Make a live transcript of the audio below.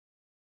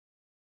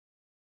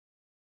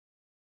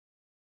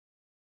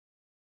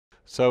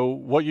So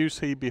what you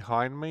see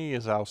behind me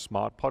is our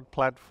SmartPod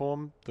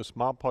platform. The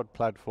SmartPod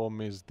platform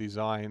is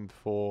designed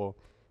for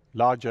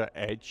larger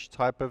edge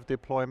type of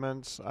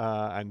deployments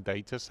and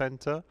data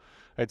center.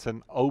 It's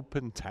an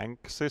open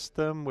tank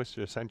system, which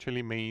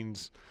essentially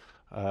means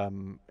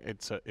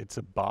it's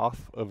a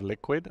bath of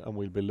liquid, and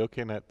we'll be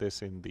looking at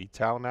this in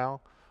detail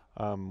now.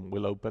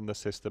 We'll open the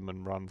system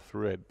and run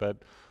through it. But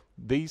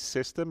these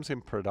systems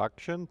in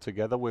production,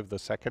 together with the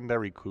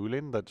secondary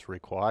cooling that's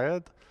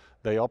required,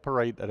 they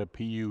operate at a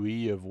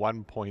PUE of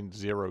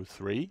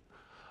 1.03.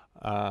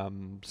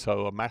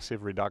 So a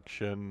massive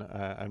reduction,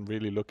 and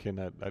really looking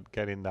at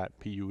getting that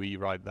PUE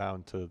right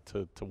down to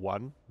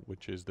 1,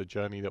 which is the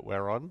journey that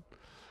we're on.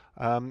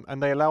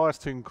 And they allow us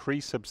to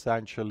increase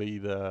substantially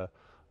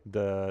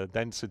the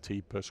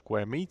density per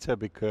square meter,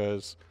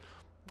 because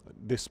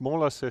the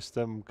smaller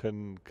system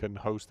can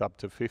host up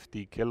to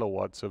 50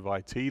 kilowatts of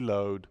IT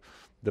load.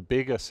 The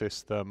bigger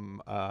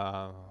system,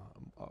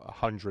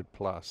 100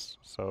 plus.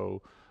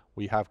 So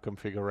we have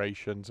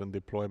configurations and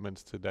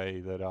deployments today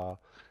that are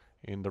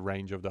in the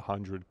range of the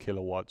 100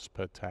 kilowatts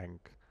per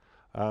tank.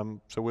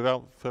 So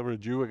without further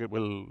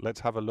ado,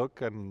 let's have a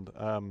look. And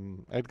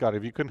Edgar,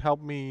 if you can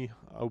help me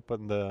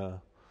open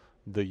the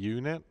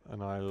unit,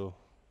 and I'll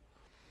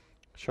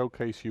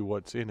showcase you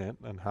what's in it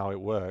and how it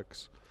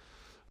works.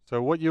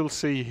 So what you'll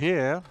see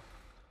here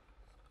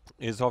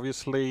is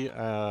obviously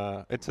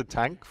it's a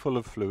tank full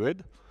of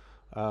fluid.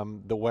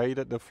 The way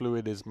that the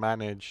fluid is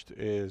managed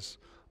is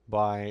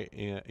by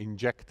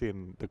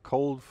injecting the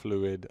cold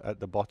fluid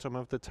at the bottom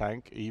of the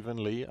tank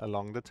evenly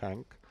along the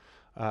tank.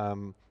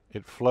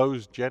 It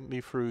flows gently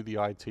through the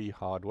IT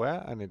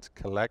hardware, and it's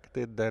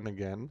collected then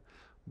again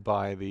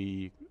by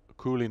the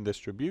cooling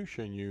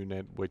distribution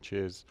unit, which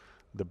is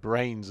the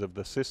brains of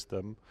the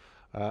system.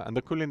 And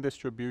the cooling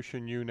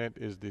distribution unit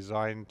is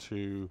designed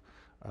to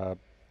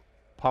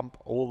pump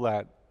all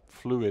that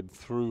fluid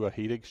through a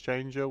heat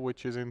exchanger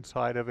which is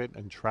inside of it,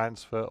 and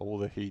transfer all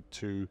the heat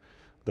to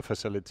the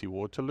facility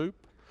water loop.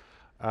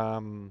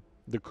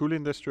 The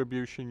cooling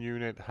distribution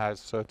unit has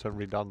certain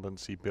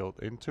redundancy built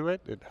into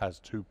it. It has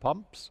 2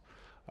 pumps.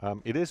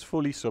 It is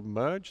fully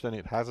submerged, and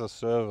it has a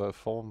server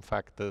form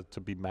factor to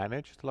be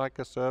managed like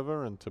a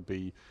server, and to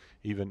be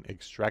even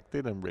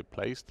extracted and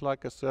replaced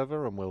like a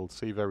server, and we'll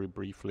see very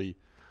briefly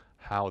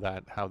how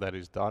that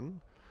is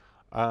done.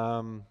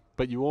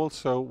 But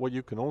what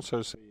you can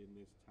also see in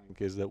this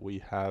tank is that we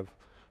have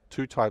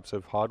 2 types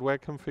of hardware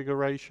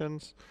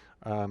configurations: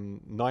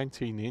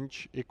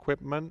 19-inch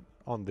equipment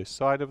on this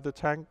side of the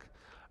tank,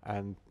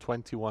 and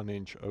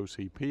 21-inch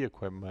OCP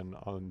equipment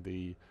on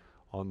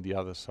the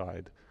other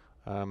side.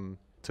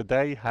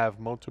 Today have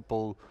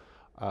multiple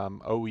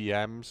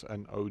OEMs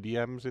and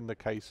ODMs in the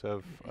case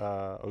of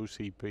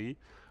OCP,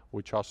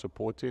 which are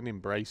supporting,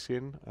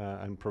 embracing,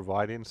 and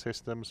providing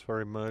systems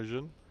for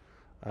immersion,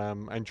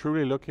 and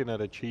truly looking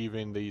at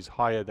achieving these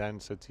higher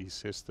density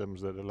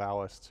systems that allow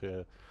us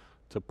to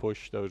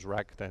push those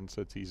rack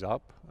densities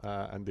up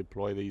and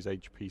deploy these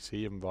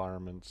HPC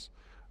environments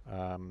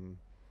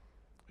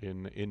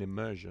in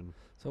immersion.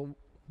 So,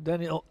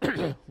 Daniel,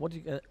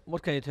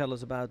 what can you tell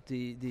us about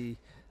the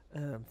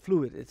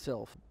fluid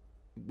itself?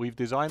 We've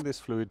designed this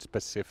fluid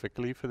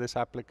specifically for this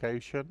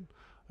application.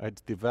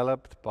 It's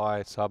developed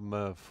by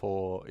Submer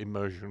for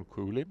immersion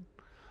cooling,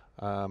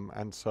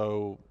 and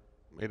so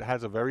it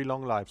has a very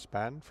long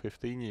lifespan,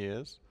 15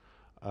 years.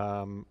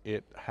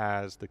 It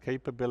has the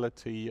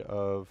capability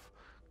of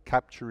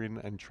capturing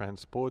and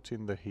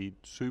transporting the heat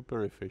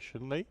super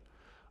efficiently.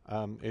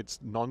 It's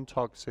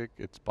non-toxic,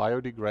 it's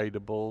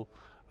biodegradable,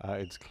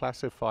 it's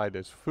classified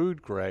as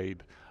food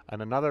grade.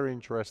 And another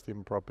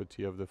interesting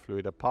property of the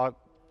fluid, apart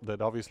that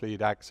obviously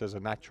it acts as a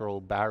natural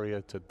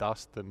barrier to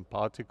dust and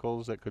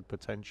particles that could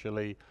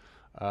potentially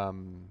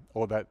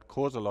or that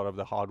cause a lot of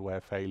the hardware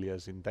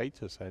failures in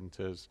data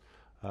centers.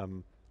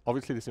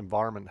 Obviously this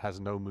environment has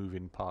no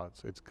moving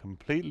parts. It's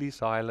completely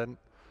silent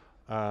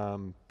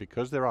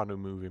because there are no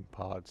moving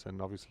parts,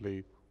 and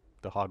obviously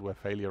the hardware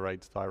failure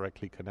rate's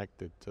directly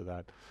connected to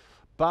that.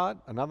 But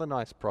another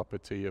nice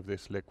property of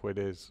this liquid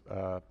is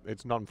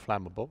it's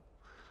non-flammable.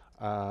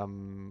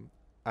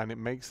 And it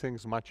makes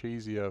things much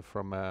easier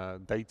from a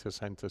data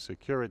center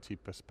security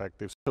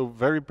perspective. So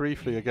very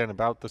briefly again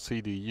about the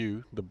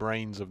CDU, the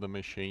brains of the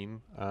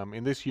machine.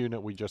 In this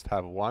unit we just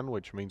have 1,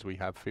 which means we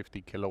have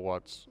 50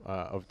 kilowatts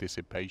of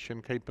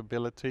dissipation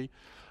capability.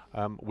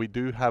 We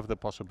do have the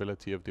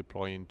possibility of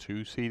deploying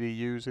 2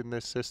 CDUs in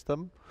this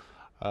system,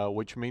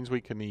 which means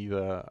we can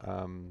either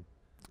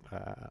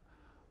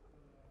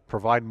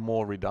provide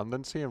more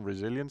redundancy and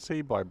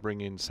resiliency by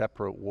bringing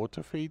separate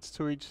water feeds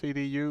to each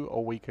CDU,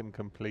 or we can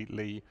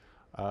completely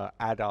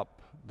add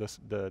up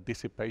the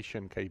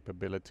dissipation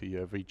capability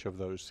of each of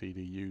those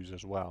CDUs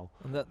as well.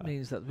 And that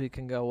means that we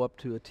can go up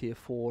to a tier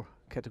 4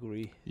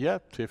 category. Yeah,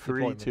 tier 3,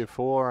 deployment. Tier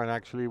 4, and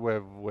actually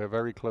we're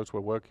very close.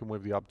 We're working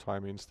with the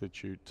Uptime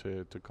Institute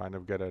to kind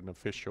of get an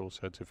official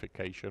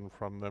certification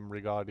from them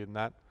regarding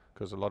that,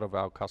 because a lot of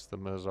our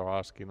customers are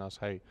asking us,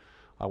 hey,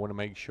 I want to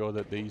make sure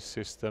that these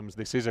systems,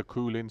 this is a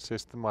cooling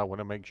system, I want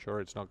to make sure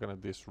it's not going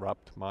to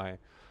disrupt my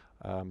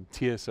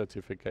tier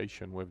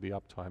certification with the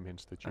Uptime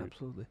Institute.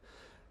 Absolutely.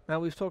 Now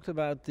we've talked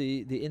about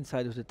the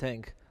inside of the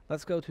tank.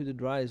 Let's go to the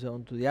dry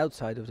zone, to the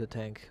outside of the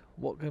tank.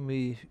 What can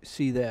we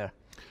see there?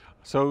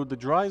 So the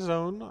dry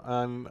zone,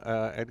 and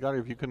Edgar,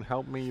 if you can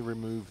help me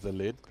remove the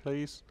lid,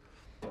 please.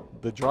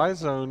 The dry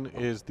zone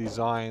is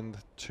designed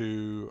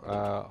to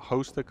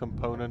host the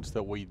components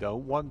that we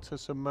don't want to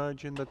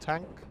submerge in the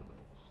tank.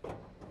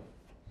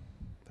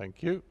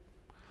 Thank you.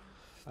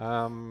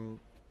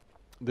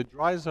 The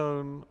dry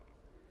zone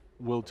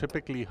will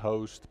typically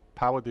host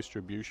power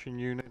distribution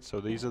units.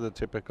 So these are the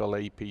typical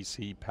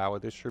APC power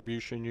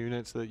distribution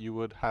units that you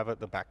would have at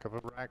the back of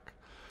a rack.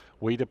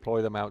 We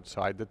deploy them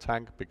outside the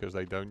tank because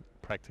they don't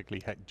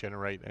practically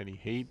generate any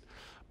heat.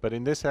 But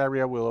in this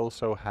area, we'll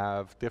also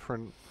have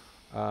different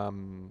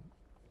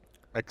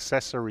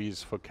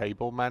accessories for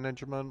cable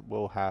management.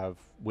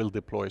 We'll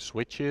deploy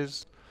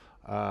switches,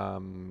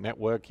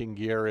 networking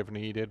gear if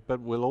needed, but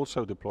we'll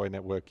also deploy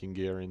networking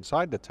gear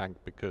inside the tank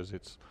because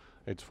it's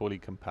fully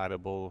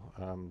compatible.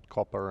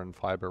 Copper and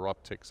fiber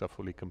optics are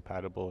fully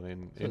compatible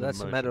in So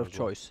that's a matter of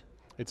choice.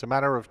 It's a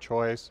matter of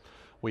choice.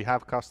 We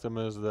have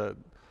customers that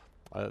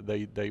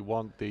they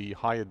want the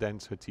higher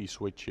density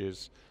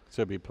switches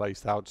to be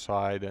placed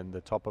outside and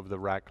the top of the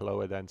rack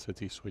lower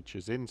density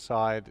switches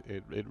inside.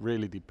 It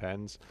really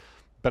depends.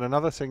 But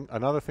another thing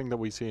that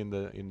we see in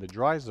the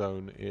dry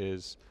zone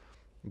is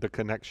the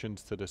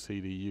connections to the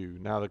CDU.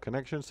 Now the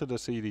connections to the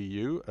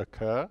CDU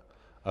occur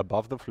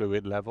above the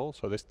fluid level,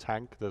 so this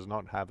tank does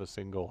not have a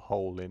single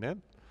hole in it.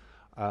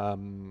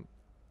 And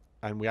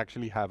we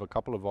actually have a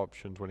couple of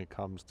options when it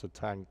comes to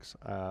tanks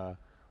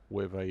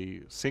with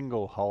a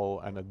single hull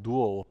and a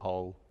dual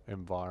hull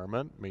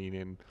environment,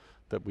 meaning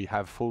that we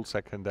have full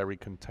secondary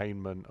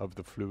containment of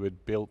the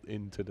fluid built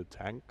into the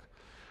tank.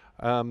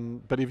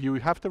 But if you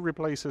have to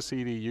replace a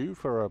CDU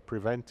for a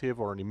preventive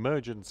or an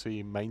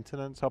emergency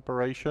maintenance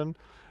operation,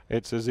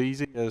 it's as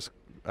easy as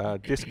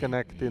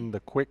disconnecting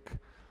the quick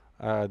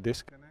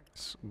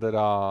disconnects that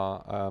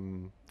are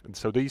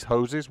so these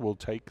hoses will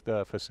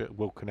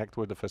will connect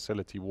with the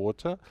facility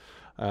water.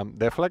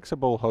 They're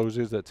flexible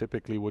hoses that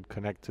typically would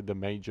connect to the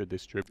major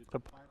distributor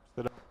pipes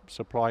that are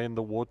supplying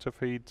the water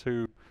feed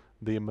to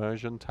the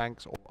immersion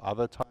tanks or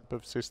other type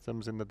of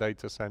systems in the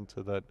data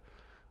center that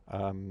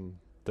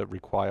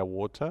require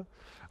water.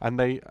 And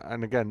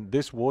again,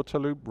 this water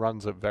loop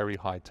runs at very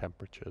high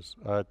temperatures,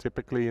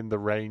 typically in the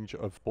range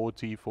of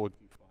 40,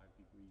 45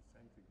 degrees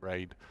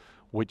centigrade,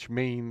 which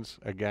means,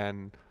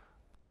 again,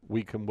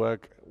 we can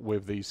work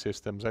with these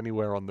systems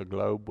anywhere on the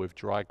globe with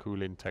dry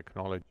cooling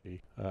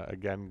technology.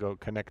 Again,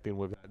 connecting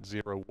with that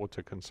zero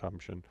water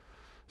consumption.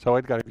 So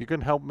Edgar, if you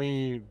can help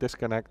me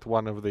disconnect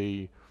one of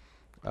the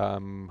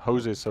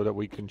hoses so that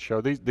we can show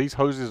these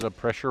hoses are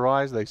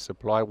pressurized. They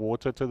supply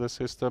water to the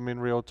system in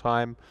real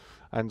time,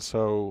 and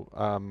so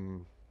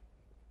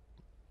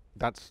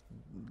that's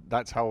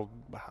how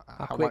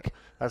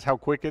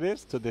quick it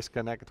is to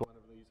disconnect one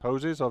of these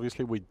hoses.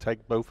 Obviously, we'd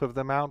take both of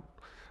them out,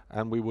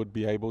 and we would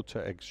be able to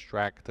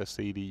extract the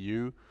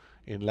CDU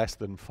in less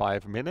than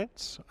 5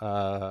 minutes.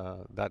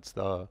 That's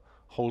the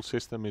whole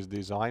system is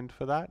designed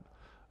for that.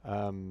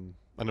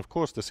 And of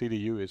course, the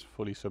CDU is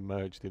fully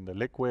submerged in the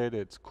liquid.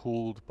 It's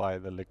cooled by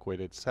the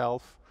liquid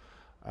itself.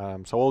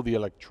 So all the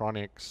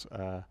electronics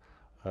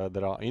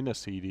that are in a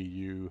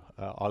CDU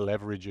are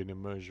leveraging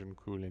immersion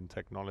cooling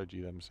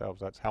technology themselves.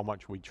 That's how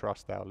much we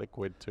trust our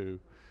liquid to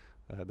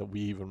that we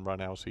even run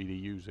our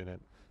CDUs in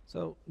it.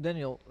 So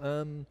Daniel,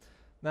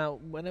 now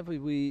whenever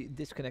we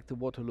disconnect the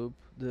water loop,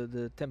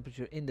 the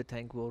temperature in the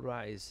tank will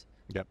rise.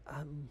 Yep.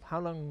 How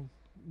long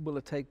will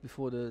it take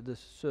before the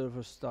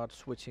servers start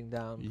switching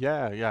down?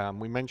 Yeah, and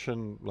we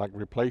mentioned like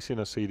replacing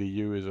a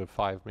CDU is a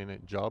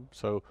 5-minute job.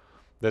 So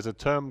there's a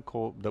term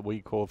that we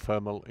call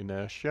thermal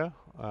inertia,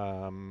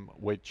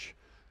 which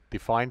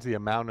defines the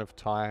amount of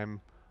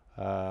time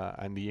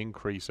and the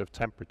increase of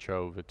temperature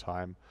over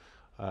time.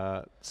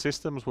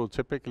 Systems will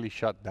typically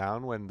shut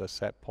down when the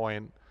set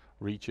point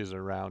reaches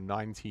around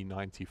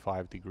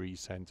 90-95 degrees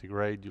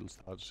centigrade. You'll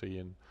start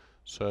seeing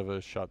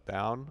servers shut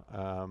down.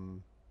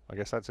 I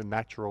guess that's a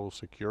natural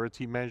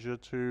security measure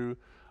to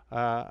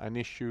an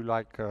issue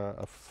like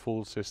a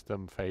full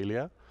system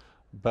failure.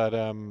 But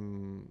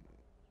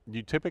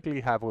you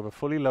typically have, with a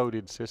fully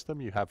loaded system,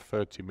 you have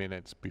 30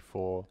 minutes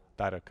before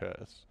that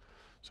occurs.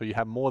 So you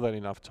have more than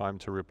enough time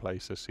to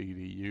replace a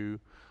CDU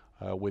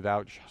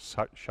without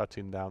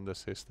shutting down the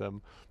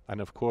system. And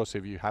of course,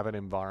 if you have an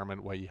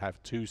environment where you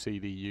have 2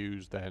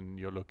 CDUs, then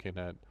you're looking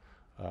at,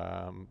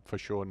 for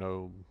sure,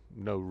 no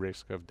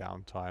risk of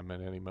downtime at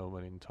any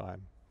moment in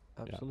time.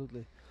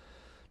 Absolutely.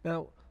 Yeah.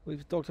 Now,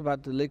 we've talked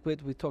about the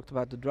liquid, we talked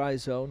about the dry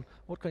zone.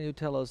 What can you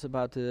tell us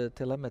about the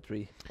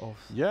telemetry of?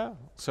 Yeah,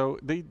 so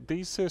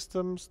these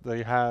systems,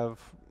 they have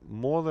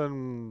more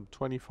than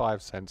 25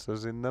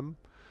 sensors in them.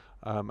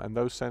 And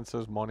those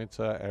sensors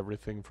monitor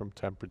everything from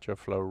temperature,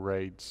 flow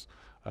rates,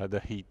 the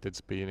heat that's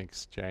being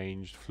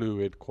exchanged,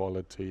 fluid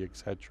quality,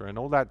 etc. And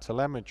all that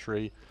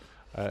telemetry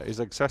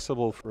is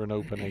accessible through an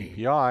open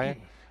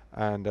API.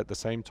 And at the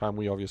same time,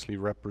 we obviously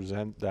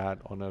represent that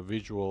on a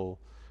visual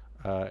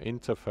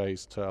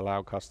interface to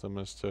allow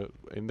customers to,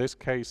 in this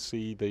case,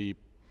 see the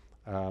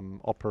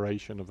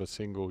operation of a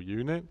single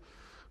unit.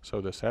 So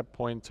the set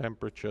point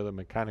temperature, the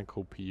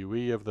mechanical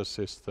PUE of the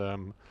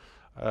system,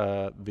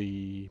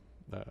 the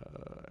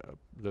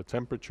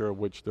temperature at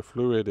which the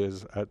fluid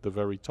is at the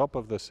very top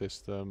of the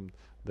system,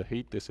 the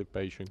heat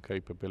dissipation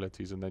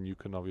capabilities, and then you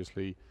can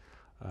obviously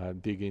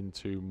dig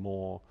into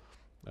more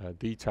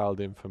detailed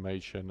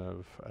information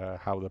of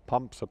how the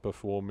pumps are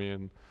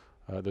performing.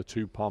 The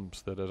two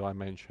pumps that, as I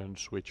mentioned,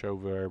 switch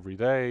over every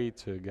day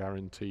to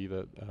guarantee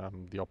that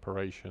the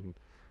operation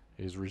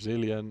is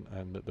resilient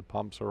and that the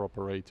pumps are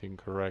operating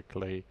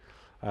correctly.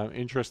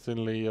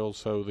 Interestingly,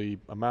 also the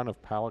amount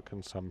of power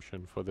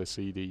consumption for the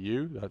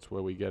CDU, that's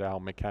where we get our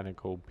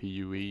mechanical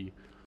PUE.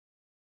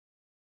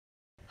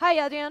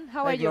 Hi Adrian,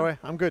 how are you? Hey Gloria,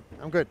 I'm good,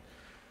 I'm good.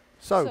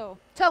 So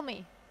tell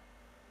me.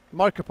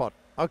 MicroPod,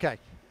 okay.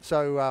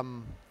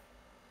 So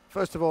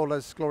first of all,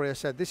 as Gloria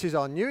said, this is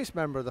our newest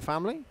member of the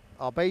family,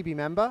 our baby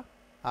member.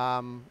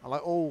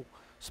 Like all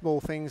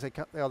small things,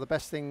 they are the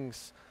best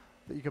things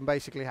that you can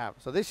basically have.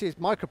 So this is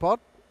MicroPod,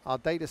 our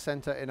data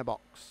center in a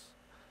box.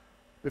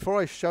 Before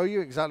I show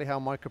you exactly how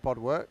MicroPod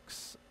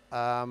works,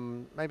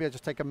 maybe I'll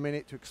just take a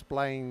minute to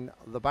explain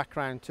the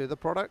background to the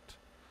product.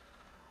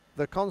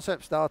 The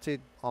concept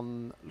started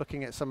on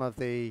looking at some of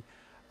the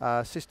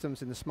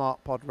systems in the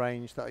SmartPod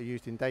range that are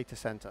used in data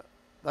center.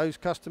 Those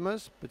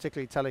customers,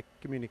 particularly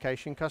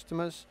telecommunication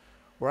customers,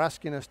 were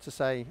asking us to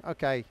say,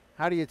 okay,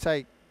 how do you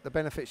take the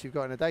benefits you've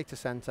got in a data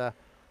center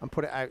and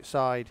put it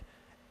outside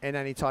in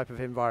any type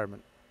of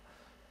environment?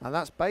 And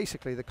that's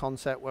basically the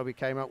concept where we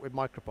came up with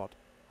MicroPod.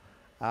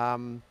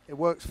 It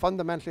works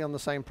fundamentally on the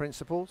same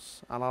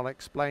principles, and I'll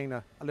explain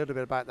a little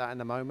bit about that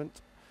in a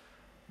moment.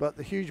 But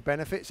the huge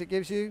benefits it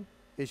gives you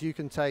is you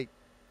can take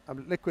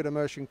liquid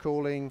immersion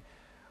cooling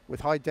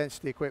with high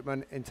density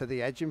equipment into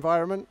the edge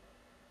environment.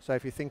 So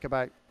if you think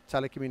about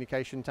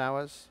telecommunication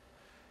towers,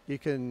 you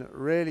can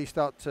really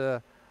start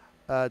to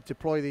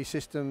deploy these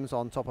systems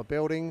on top of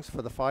buildings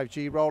for the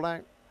 5G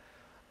rollout,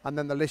 and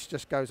then the list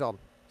just goes on.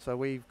 So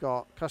we've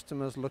got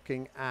customers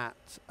looking at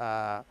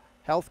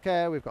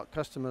healthcare, we've got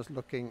customers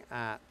looking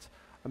at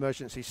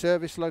emergency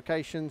service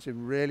locations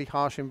in really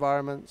harsh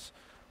environments,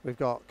 we've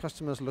got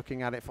customers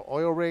looking at it for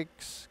oil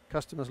rigs,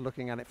 customers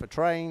looking at it for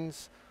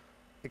trains,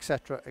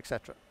 etc.,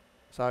 etc.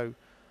 So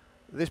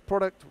this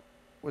product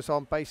was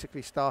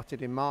basically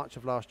started in March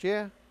of last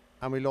year,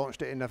 and we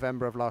launched it in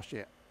November of last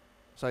year.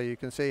 So you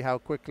can see how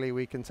quickly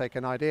we can take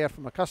an idea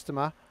from a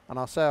customer and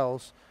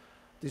ourselves,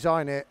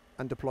 design it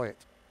and deploy it.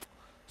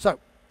 So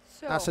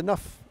that's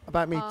enough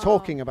about me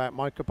talking about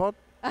MicroPod.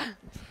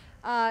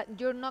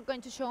 You're not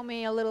going to show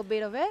me a little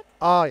bit of it?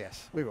 Ah,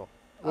 yes, we will.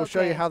 We'll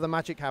show you how the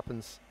magic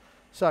happens.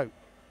 So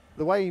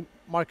the way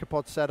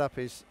MicroPod's set up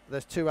is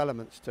there's two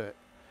elements to it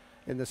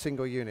in the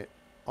single unit.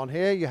 On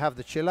here you have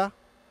the chiller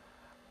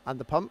and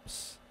the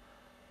pumps,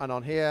 and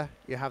on here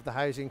you have the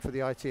housing for the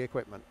IT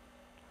equipment.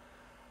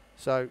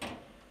 So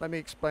let me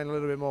explain a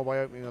little bit more by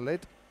opening the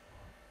lid.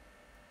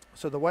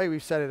 So the way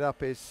we've set it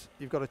up is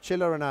you've got a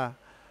chiller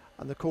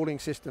and the cooling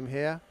system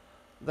here.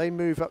 They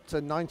move up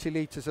to 90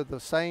 litres of the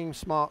same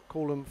smart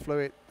coolant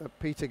fluid that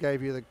Peter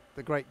gave you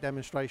the great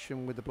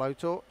demonstration with the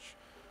blowtorch.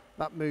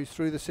 That moves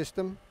through the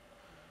system.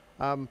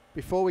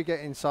 Before we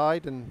get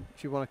inside, and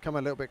if you want to come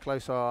a little bit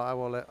closer,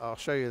 I'll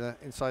show you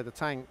inside the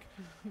tank.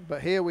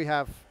 But here we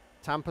have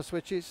tamper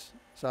switches.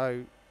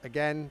 So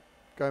again,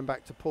 going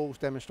back to Paul's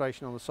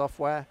demonstration on the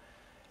software,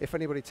 if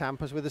anybody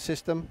tampers with the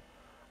system,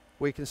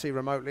 we can see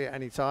remotely at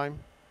any time.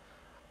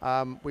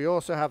 We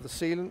also have the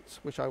sealants,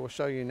 which I will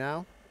show you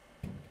now.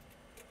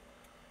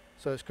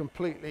 So it's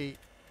completely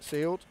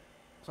sealed.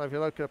 So if you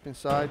look up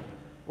inside,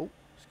 oh,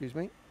 excuse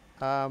me.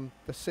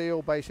 The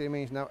seal basically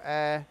means no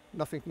air,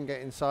 nothing can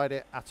get inside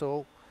it at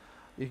all.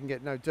 You can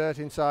get no dirt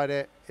inside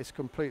it, it's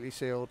completely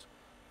sealed.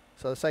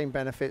 So the same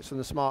benefits from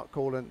the smart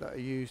coolant that are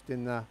used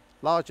in the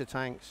larger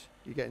tanks,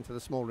 you get into the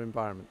smaller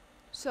environment.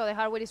 So the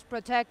hardware is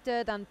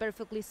protected and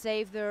perfectly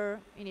safe there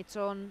in its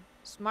own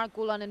smart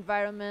coolant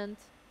environment.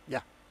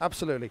 Yeah,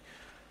 absolutely.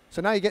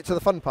 So now you get to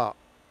the fun part.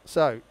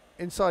 So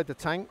inside the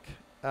tank,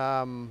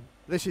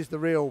 this is the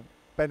real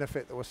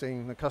benefit that we're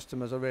seeing the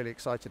customers are really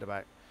excited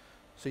about.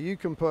 So you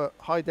can put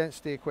high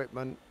density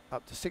equipment,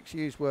 up to 6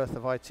 years worth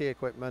of IT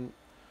equipment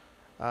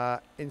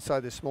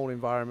inside this small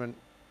environment.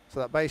 So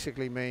that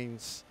basically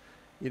means,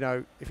 you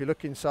know, if you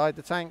look inside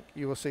the tank,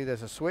 you will see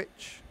there's a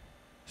switch,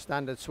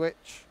 standard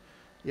switch.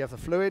 You have the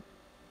fluid.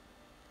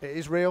 It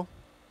is real.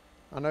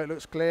 I know it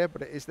looks clear,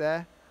 but it is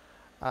there.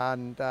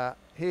 And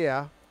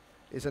here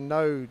is a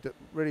node that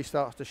really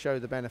starts to show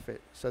the benefit.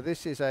 So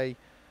this is a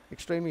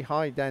extremely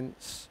high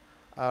dense,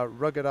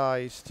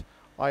 ruggedized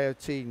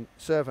IoT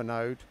server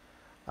node.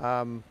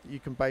 You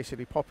can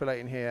basically populate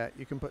in here.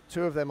 You can put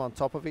two of them on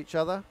top of each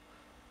other.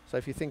 So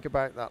if you think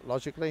about that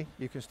logically,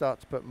 you can start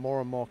to put more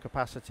and more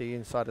capacity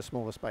inside a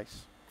smaller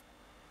space.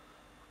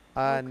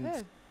 And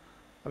okay.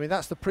 I mean,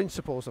 that's the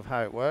principles of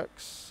how it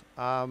works.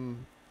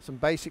 Some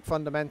basic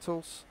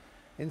fundamentals.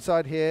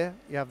 Inside here,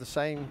 you have the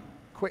same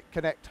quick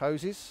connect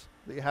hoses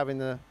that you have in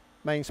the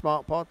main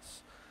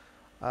SmartPods.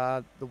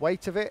 The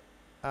weight of it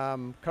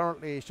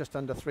currently is just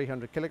under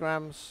 300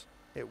 kilograms.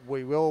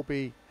 We will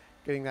be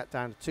getting that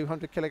down to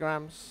 200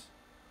 kilograms.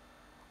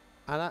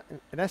 And that,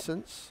 in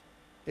essence,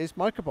 is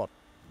MicroPod.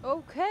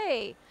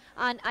 Okay.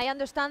 And I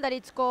understand that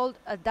it's called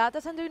a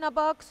data center in a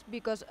box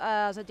because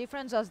as a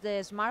difference as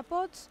the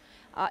SmartPods,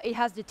 it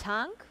has the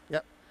tank.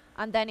 Yep.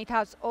 And then it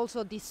has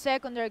also the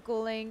secondary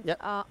cooling Yep.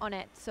 on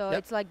it. So Yep.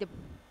 it's like the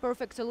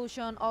perfect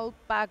solution, all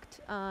packed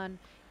and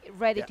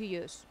ready Yep. to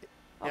use.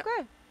 Yep.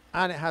 Okay.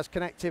 And it has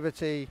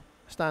connectivity,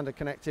 standard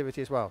connectivity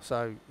as well.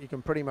 So you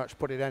can pretty much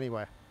put it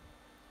anywhere.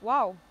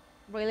 Wow.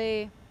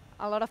 Really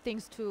a lot of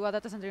things to a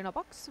data center in a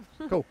box.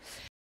 Cool.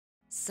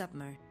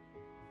 Submer.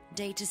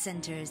 Data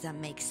centers that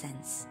make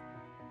sense.